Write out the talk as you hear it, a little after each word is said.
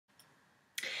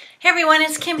Hey everyone,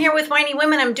 it's Kim here with Winey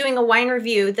Women. I'm doing a wine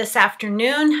review this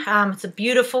afternoon. It's a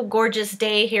beautiful, gorgeous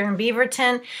day here in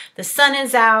Beaverton. The sun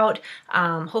is out.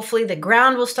 Hopefully the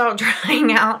ground will start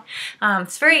drying out.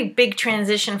 It's a very big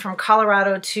transition from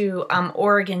Colorado to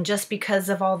Oregon just because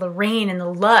of all the rain and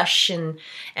the lush and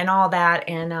all that.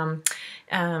 And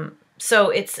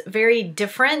so it's very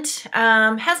different.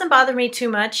 Hasn't bothered me too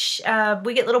much.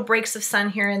 We get little breaks of sun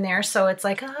here and there, so it's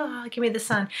like, oh, give me the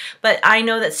sun. But I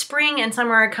know that spring and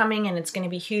summer are coming and it's going to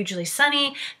be hugely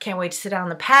sunny. Can't wait to sit out on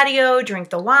the patio, drink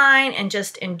the wine, and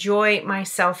just enjoy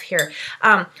myself here.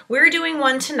 We're doing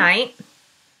one tonight.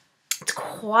 It's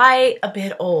quite a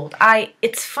bit old.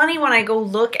 It's funny when I go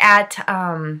look at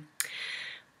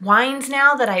wines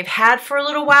now that I've had for a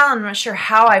little while. I'm not sure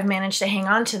how I've managed to hang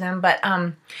on to them, but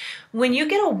when you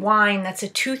get a wine that's a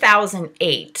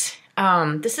 2008,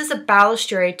 this is a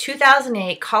Balistreri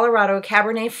 2008 Colorado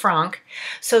Cabernet Franc.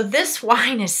 So this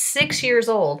wine is 6 years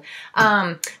old.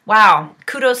 Wow,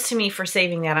 kudos to me for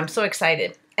saving that. I'm so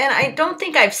excited. And I don't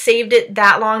think I've saved it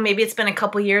that long. Maybe it's been a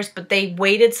couple years, but they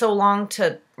waited so long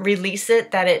to release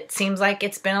it that it seems like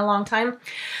it's been a long time.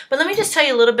 But let me just tell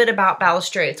you a little bit about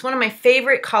Balistreri. It's one of my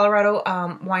favorite Colorado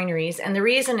wineries, and the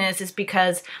reason is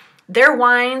because their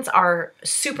wines are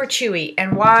super chewy.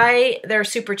 And why they're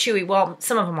super chewy? Well,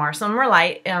 some of them are. Some of them are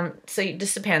light, so it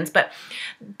just depends. But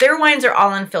their wines are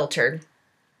all unfiltered.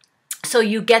 So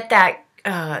you get that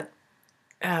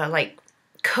like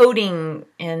coating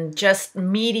and just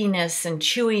meatiness and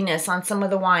chewiness on some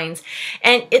of the wines.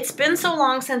 And it's been so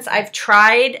long since I've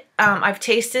tried, I've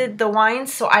tasted the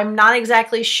wines, so I'm not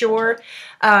exactly sure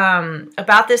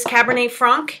about this Cabernet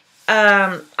Franc.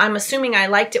 I'm assuming I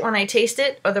liked it when I tasted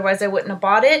it, otherwise I wouldn't have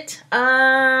bought it.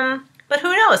 But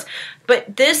who knows?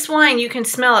 But this wine, you can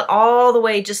smell it all the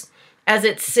way just as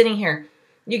it's sitting here.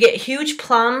 You get huge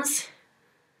plums.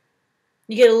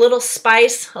 You get a little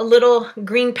spice, a little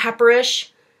green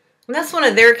pepperish. And that's one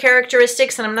of their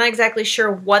characteristics, and I'm not exactly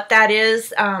sure what that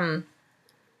is.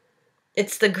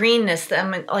 It's the greenness,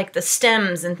 like the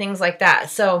stems and things like that.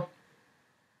 So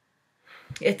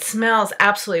it smells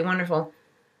absolutely wonderful.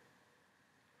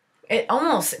 It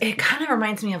kind of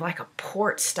reminds me of like a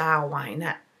port style wine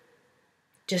that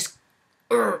just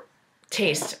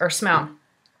taste or smell.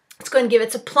 Let's go ahead and give it,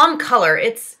 it's a plum color.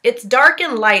 It's dark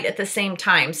and light at the same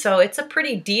time, so it's a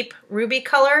pretty deep ruby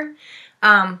color.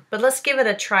 But let's give it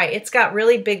a try. It's got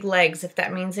really big legs, if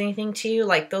that means anything to you.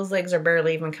 Like, those legs are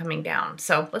barely even coming down.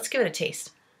 So let's give it a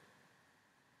taste.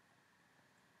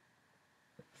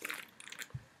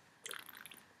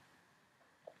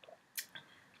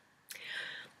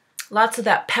 Lots of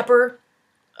that pepper,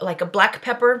 like a black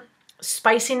pepper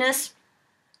spiciness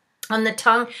on the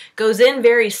tongue. Goes in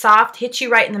very soft, hits you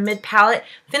right in the mid-palate,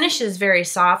 finishes very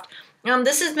soft.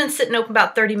 This has been sitting open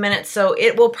about 30 minutes, so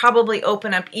it will probably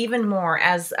open up even more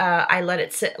as I let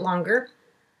it sit longer.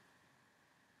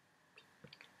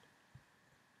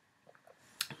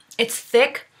 It's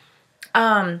thick,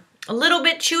 a little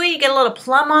bit chewy. You get a little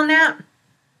plum on that.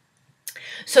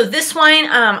 So this wine,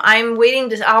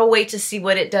 I'll wait to see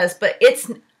what it does, but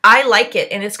I like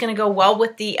it, and it's going to go well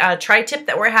with the tri-tip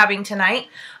that we're having tonight.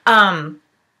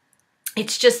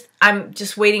 It's just, I'm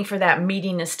just waiting for that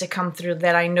meatiness to come through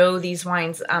that I know these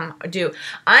wines do.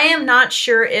 I am not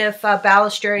sure if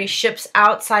Balistreri ships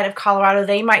outside of Colorado.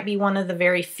 They might be one of the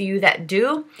very few that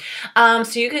do.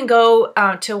 So you can go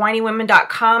to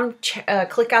wineywomen.com,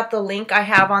 click out the link I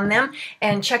have on them,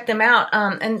 and check them out.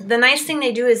 And the nice thing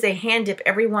they do is they hand dip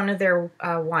every one of their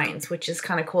wines, which is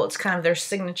kind of cool. It's kind of their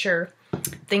signature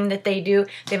thing that they do.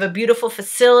 They have a beautiful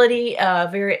facility,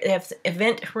 they have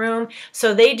event room,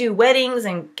 so they do weddings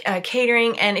and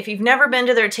catering. And if you've never been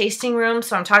to their tasting room,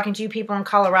 so I'm talking to you people in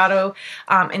Colorado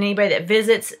and anybody that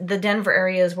visits the Denver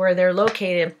areas where they're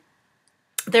located,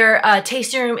 their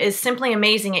tasting room is simply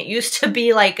amazing. It used to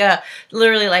be like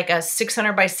literally like a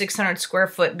 600 by 600 square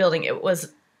foot building. It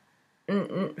was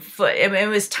it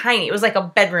was tiny. It was like a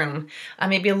bedroom,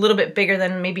 maybe a little bit bigger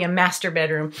than maybe a master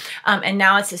bedroom. And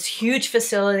now it's this huge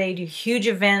facility. They do huge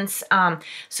events.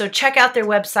 So check out their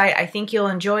website. I think you'll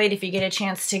enjoy it if you get a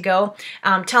chance to go.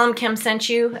 Tell them Kim sent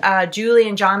you. Julie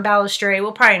and John Balistreri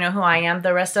will probably know who I am.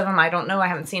 The rest of them, I don't know. I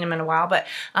haven't seen them in a while, but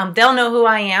they'll know who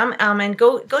I am. And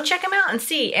go check them out and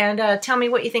see, and tell me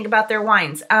what you think about their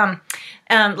wines.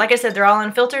 Like I said, they're all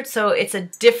unfiltered, so it's a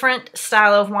different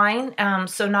style of wine.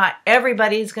 So not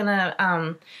everybody's going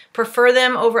to prefer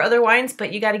them over other wines,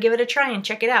 but you got to give it a try and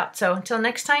check it out. So until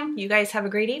next time, you guys have a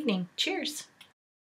great evening. Cheers.